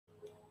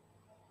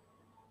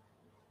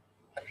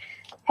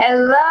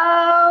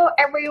Hello,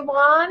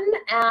 everyone,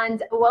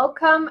 and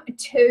welcome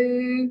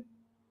to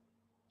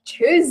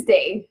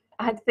Tuesday.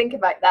 I had to think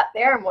about that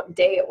there and what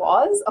day it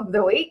was of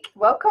the week.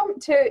 Welcome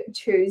to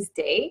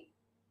Tuesday.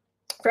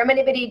 From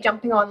anybody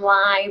jumping on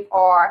live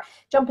or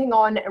jumping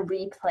on a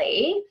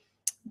replay,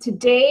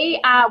 today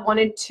I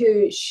wanted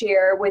to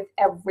share with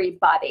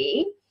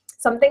everybody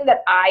something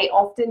that I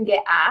often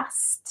get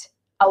asked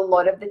a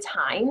lot of the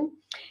time,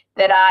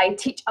 that I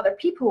teach other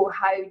people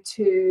how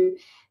to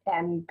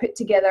put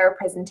together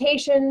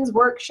presentations,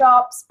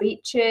 workshops,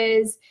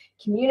 speeches,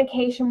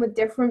 communication with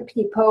different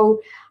people.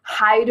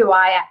 How do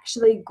I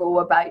actually go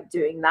about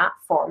doing that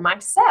for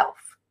myself?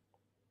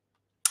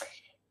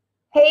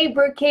 Hey,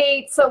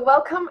 Brookie. So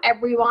welcome,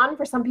 everyone.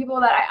 For some people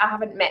that I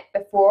haven't met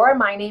before,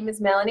 my name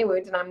is Melanie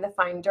Wood, and I'm the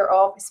founder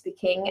of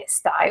Speaking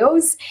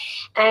Styles.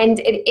 And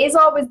it is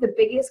always the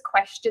biggest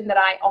question that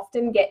I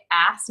often get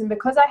asked. And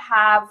because I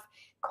have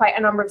quite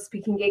a number of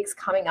speaking gigs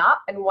coming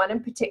up, and one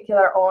in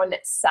particular on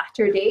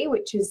Saturday,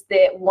 which is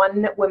the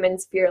One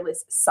Women's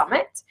Fearless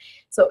Summit.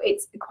 So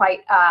it's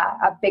quite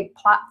a big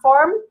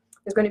platform.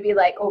 There's going to be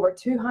like over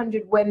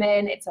 200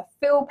 women. It's a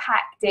full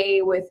packed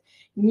day with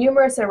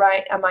numerous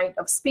amount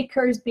of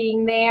speakers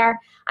being there.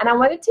 And I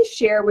wanted to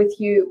share with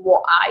you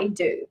what I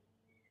do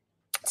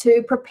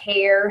to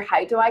prepare.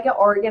 How do I get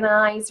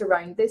organized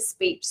around this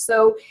speech?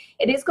 So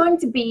it is going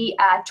to be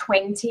a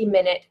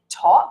 20-minute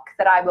talk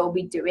that I will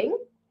be doing.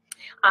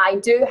 I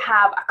do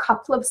have a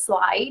couple of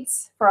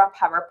slides for a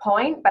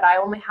PowerPoint, but I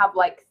only have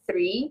like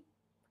three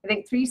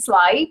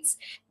slides.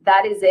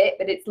 That is it,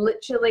 but it's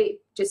literally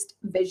just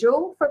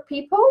visual for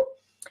people.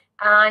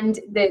 And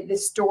the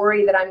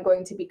story that I'm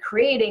going to be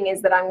creating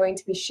is that I'm going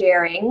to be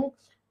sharing.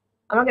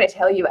 I'm not going to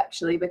tell you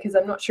actually, because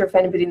I'm not sure if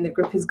anybody in the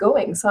group is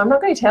going. So I'm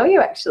not going to tell you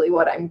actually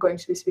what I'm going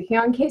to be speaking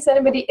on in case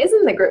anybody is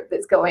in the group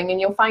that's going,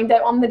 and you'll find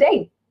out on the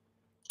day.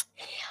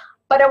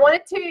 But I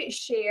wanted to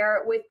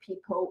share with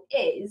people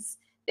is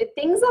the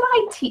things that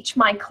I teach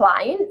my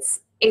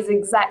clients is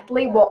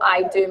exactly what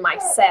I do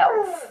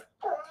myself.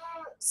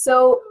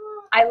 So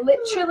I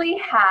literally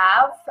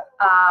have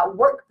a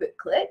work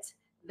booklet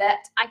that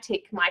I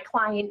take my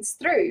clients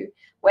through,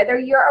 whether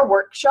you're a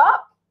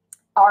workshop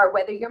or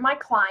whether you're my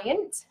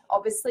client,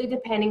 obviously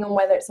depending on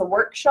whether it's a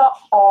workshop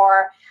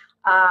or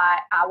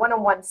a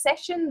one-on-one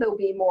session, there'll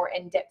be more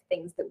in-depth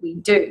things that we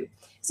do.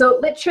 So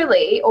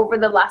literally over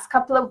the last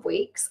couple of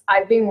weeks,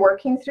 I've been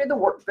working through the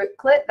work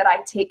booklet that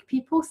I take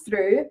people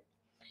through.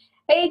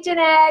 Hey,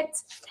 Jeanette.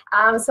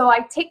 So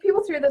I take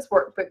people through this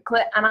work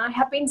booklet, and I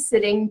have been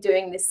sitting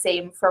doing the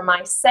same for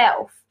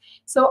myself.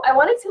 So I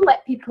wanted to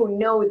let people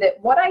know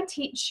that what I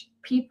teach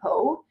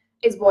people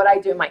is what I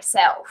do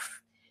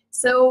myself.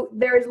 So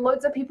there's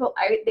loads of people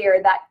out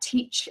there that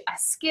teach a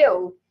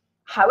skill.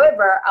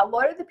 However, a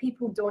lot of the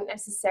people don't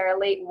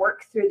necessarily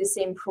work through the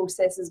same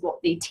process as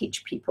what they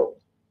teach people.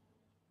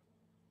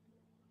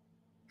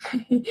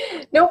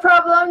 No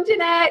problem,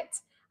 Jeanette.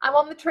 I'm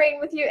on the train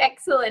with you.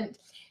 Excellent.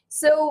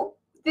 So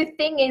the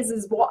thing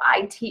is what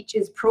I teach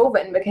is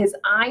proven because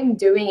I'm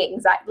doing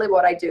exactly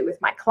what I do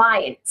with my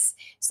clients.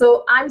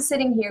 So I'm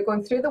sitting here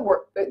going through the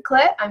work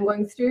booklet. I'm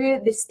going through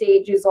the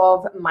stages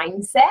of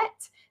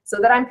mindset so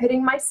that I'm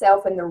putting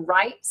myself in the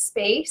right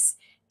space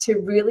to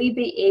really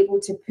be able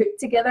to put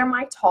together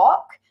my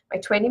talk, my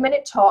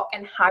 20-minute talk,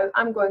 and how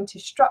I'm going to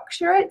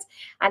structure it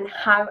and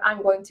how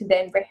I'm going to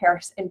then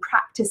rehearse and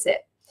practice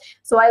it.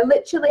 So I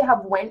literally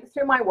have went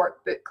through my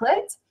work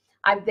booklet.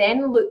 I've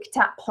then looked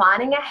at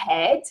planning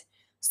ahead.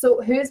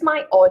 So who's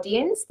my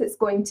audience that's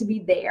going to be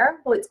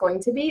there? Well, it's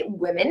going to be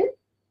women,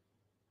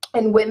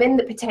 and women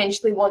that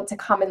potentially want to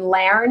come and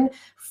learn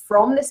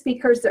from the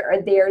speakers that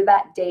are there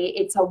that day.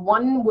 It's a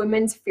One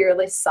Women's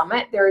Fearless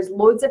Summit. There's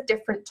loads of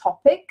different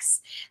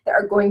topics that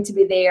are going to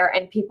be there,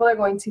 and people are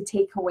going to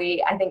take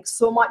away, I think,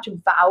 so much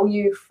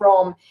value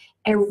from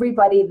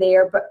everybody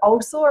there, but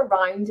also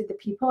around the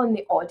people in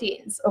the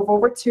audience of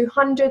over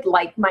 200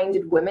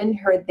 like-minded women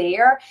who are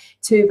there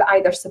to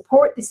either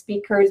support the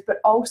speakers, but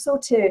also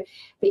to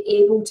be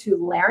able to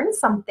learn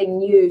something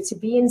new, to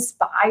be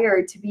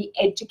inspired, to be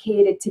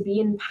educated, to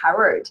be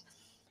empowered.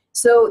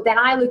 So then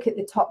I look at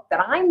the talk that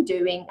I'm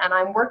doing, and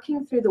I'm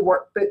working through the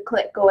work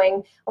booklet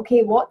going,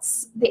 okay,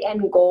 what's the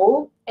end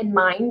goal in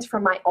mind for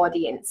my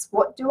audience?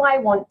 What do I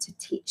want to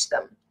teach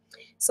them?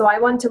 So I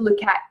want to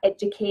look at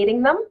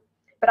educating them,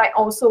 but I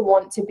also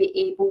want to be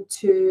able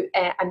to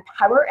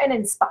empower and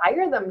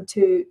inspire them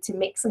to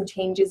make some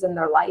changes in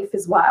their life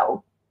as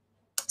well.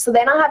 So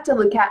then I have to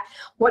look at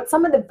what's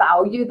some of the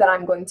value that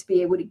I'm going to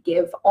be able to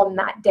give on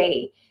that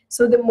day.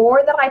 So the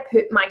more that I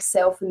put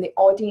myself in the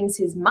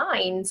audience's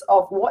minds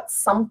of what's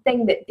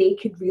something that they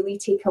could really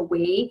take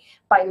away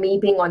by me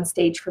being on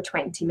stage for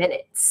 20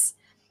 minutes.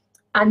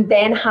 And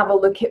then have a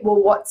look at, well,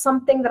 what's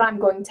something that I'm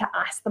going to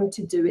ask them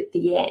to do at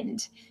the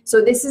end? So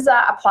this is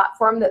a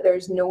platform that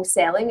there's no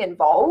selling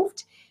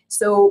involved.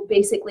 So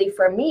basically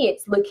for me,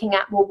 it's looking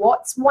at, well,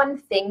 what's one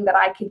thing that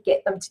I could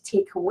get them to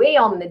take away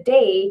on the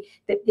day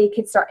that they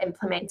could start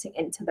implementing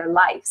into their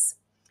lives?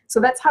 So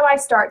that's how I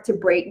start to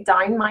break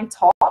down my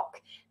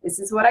talk. This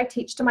is what I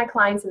teach to my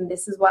clients, and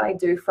this is what I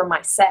do for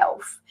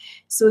myself.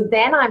 So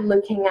then I'm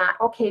looking at,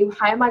 okay,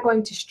 how am I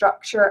going to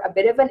structure a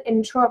bit of an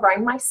intro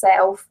around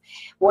myself?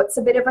 What's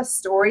a bit of a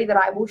story that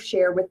I will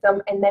share with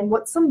them? And then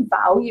what's some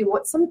value,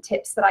 what's some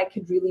tips that I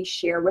could really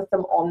share with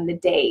them on the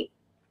day?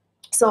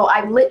 So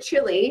I've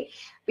literally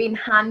been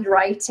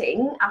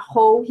handwriting a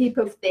whole heap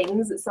of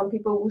things that some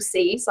people will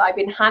see. So I've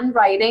been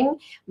handwriting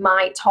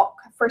my talk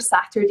for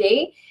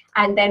Saturday.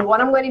 And then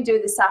what I'm going to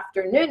do this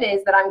afternoon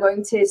is that I'm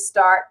going to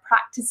start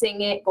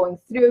practicing it, going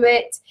through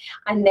it,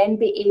 and then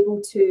be able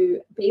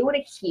to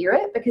hear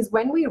it, because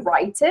when we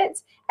write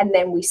it and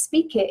then we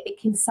speak it, it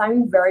can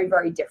sound very,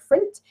 very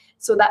different.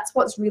 So that's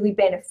what's really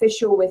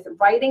beneficial with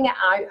writing it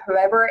out,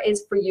 however it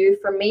is for you.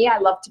 For me, I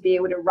love to be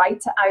able to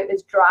write it out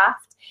as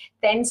draft,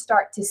 then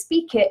start to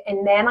speak it,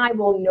 and then I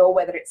will know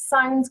whether it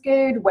sounds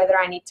good, whether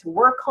I need to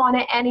work on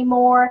it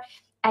anymore,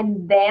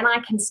 and then I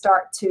can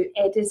start to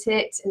edit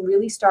it and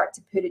really start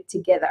to put it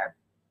together.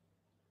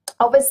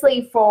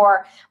 Obviously,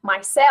 for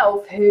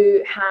myself,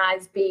 who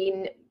has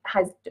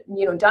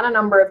done a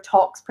number of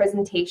talks,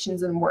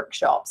 presentations, and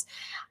workshops,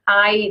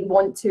 I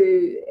want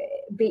to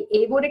be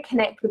able to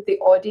connect with the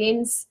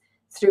audience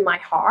through my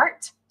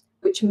heart,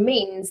 which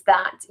means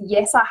that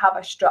yes, I have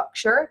a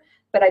structure,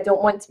 but I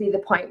don't want to be the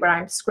point where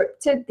I'm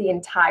scripted the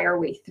entire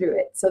way through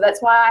it. So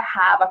that's why I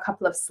have a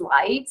couple of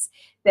slides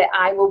that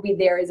I will be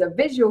there as a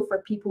visual for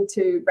people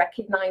to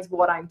recognize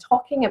what I'm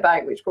talking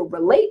about, which will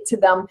relate to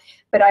them.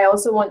 But I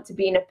also want to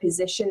be in a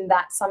position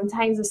that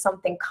sometimes if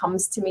something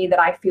comes to me that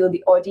I feel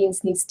the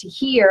audience needs to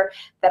hear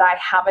that I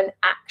haven't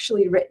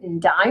actually written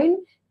down,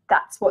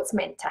 that's what's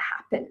meant to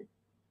happen.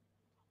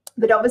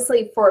 But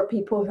obviously for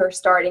people who are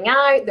starting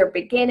out, they're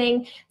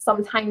beginning,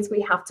 sometimes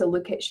we have to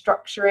look at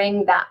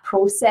structuring that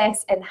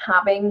process and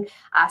having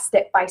a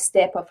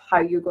step-by-step of how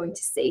you're going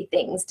to say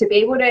things to be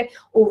able to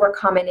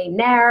overcome any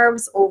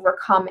nerves,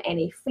 overcome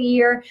any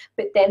fear.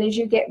 But then as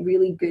you get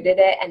really good at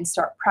it and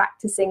start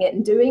practicing it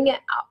and doing it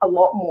a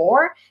lot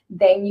more,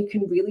 then you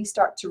can really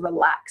start to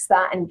relax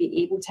that and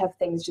be able to have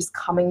things just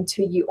coming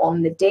to you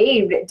on the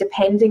day,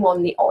 depending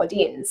on the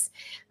audience.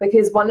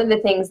 Because one of the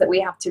things that we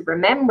have to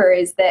remember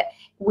is that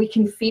we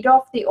can feed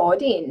off the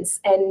audience.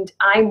 And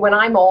when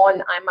I'm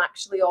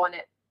actually on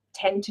at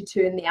 10 to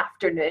 2 in the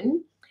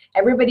afternoon.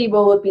 Everybody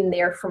will have been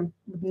there from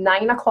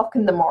 9 o'clock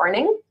in the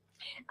morning.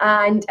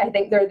 And I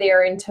think they're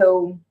there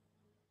until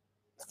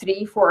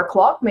 3, 4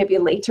 o'clock, maybe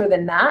later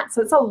than that.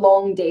 So it's a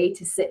long day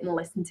to sit and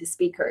listen to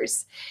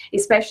speakers,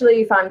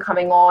 especially if I'm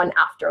coming on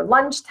after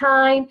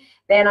lunchtime.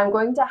 Then I'm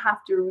going to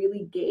have to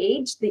really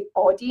gauge the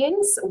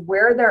audience,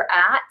 where they're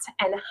at,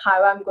 and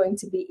how I'm going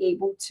to be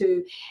able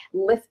to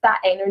lift that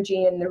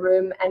energy in the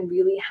room and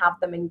really have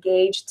them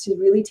engaged to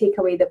really take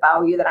away the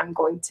value that I'm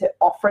going to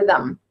offer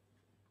them.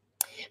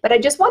 But I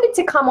just wanted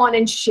to come on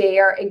and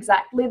share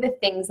exactly the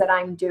things that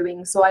I'm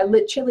doing. So I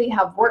literally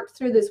have worked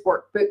through this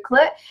work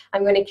booklet.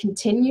 I'm going to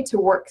continue to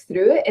work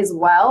through it as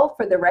well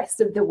for the rest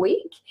of the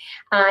week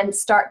and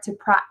start to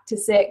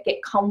practice it,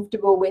 get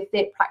comfortable with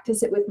it,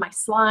 practice it with my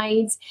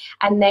slides,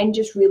 and then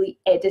just really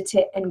edit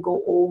it and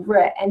go over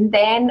it. And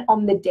then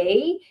on the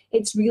day,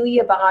 it's really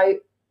about,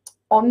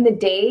 on the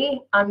day,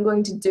 I'm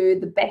going to do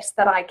the best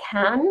that I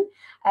can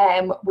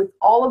with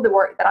all of the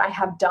work that I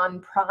have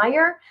done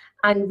prior.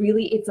 And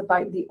really, it's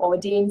about the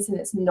audience and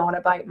it's not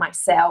about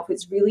myself.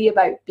 It's really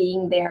about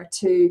being there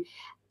to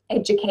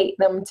educate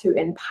them, to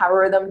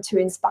empower them, to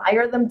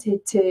inspire them,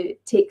 to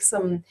take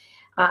some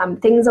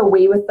things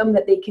away with them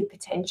that they could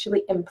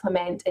potentially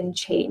implement and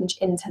change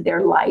into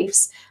their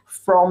lives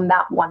from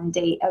that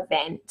one-day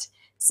event.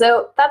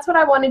 So that's what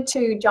I wanted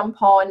to jump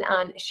on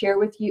and share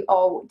with you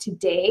all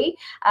today.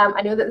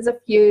 I know that there's a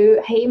few,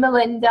 hey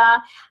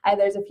Melinda,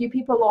 there's a few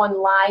people on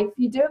live. If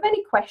you do have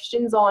any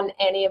questions on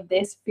any of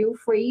this, feel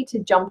free to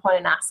jump on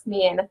and ask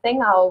me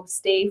anything. I'll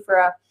stay for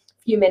a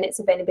few minutes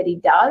if anybody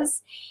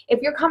does.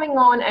 If you're coming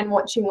on and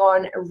watching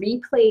on a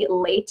replay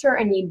later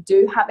and you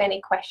do have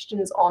any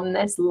questions on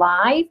this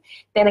live,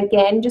 then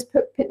again, just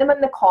put them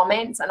in the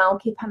comments and I'll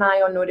keep an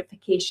eye on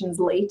notifications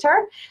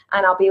later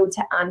and I'll be able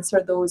to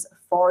answer those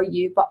for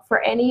you. But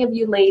for any of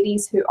you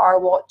ladies who are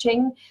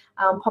watching,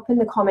 pop in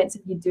the comments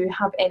if you do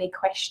have any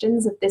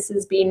questions, if this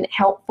has been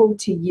helpful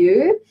to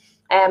you,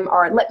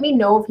 or let me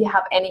know if you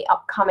have any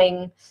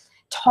upcoming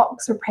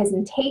talks or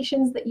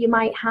presentations that you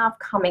might have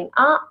coming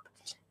up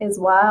as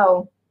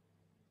well.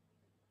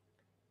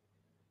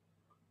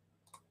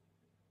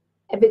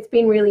 If it's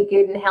been really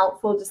good and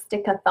helpful, just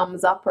stick a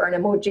thumbs up or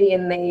an emoji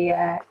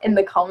in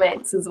the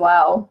comments as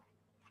well.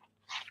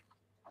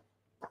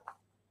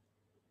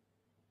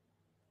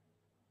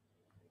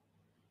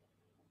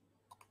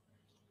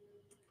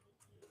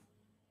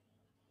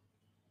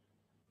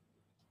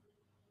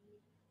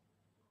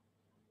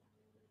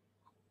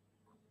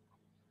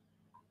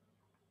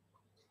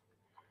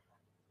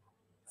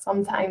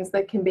 Sometimes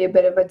there can be a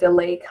bit of a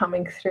delay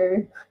coming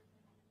through.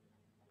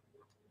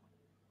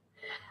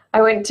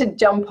 I went to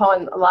jump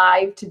on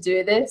live to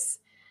do this,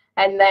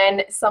 And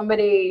then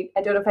somebody,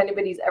 I don't know if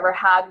anybody's ever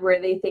had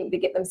where they think they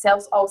get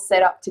themselves all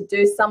set up to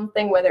do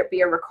something, whether it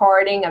be a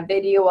recording, a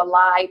video, a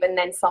live, and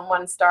then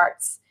someone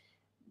starts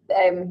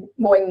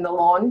mowing the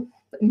lawn,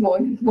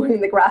 mowing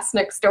the grass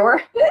next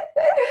door.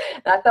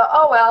 And I thought,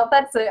 oh, well,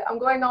 that's it. I'm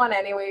going on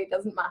anyway. It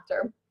doesn't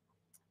matter.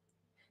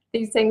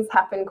 These things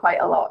happen quite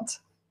a lot.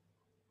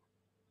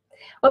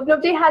 Well, if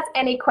nobody has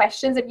any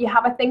questions, if you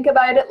have a think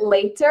about it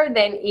later,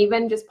 then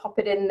even just pop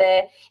it in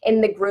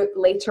the group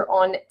later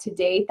on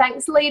today.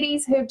 Thanks,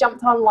 ladies, who've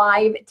jumped on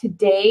live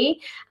today,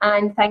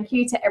 and thank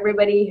you to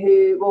everybody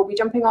who will be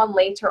jumping on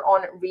later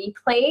on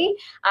replay.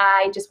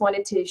 I just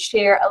wanted to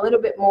share a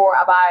little bit more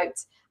about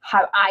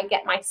how I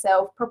get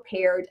myself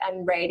prepared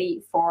and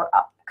ready for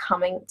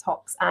upcoming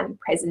talks and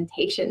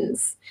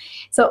presentations.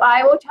 So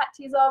I will chat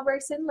to you all very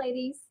soon,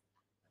 ladies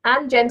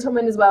and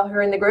gentlemen as well who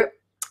are in the group.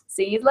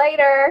 See you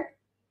later.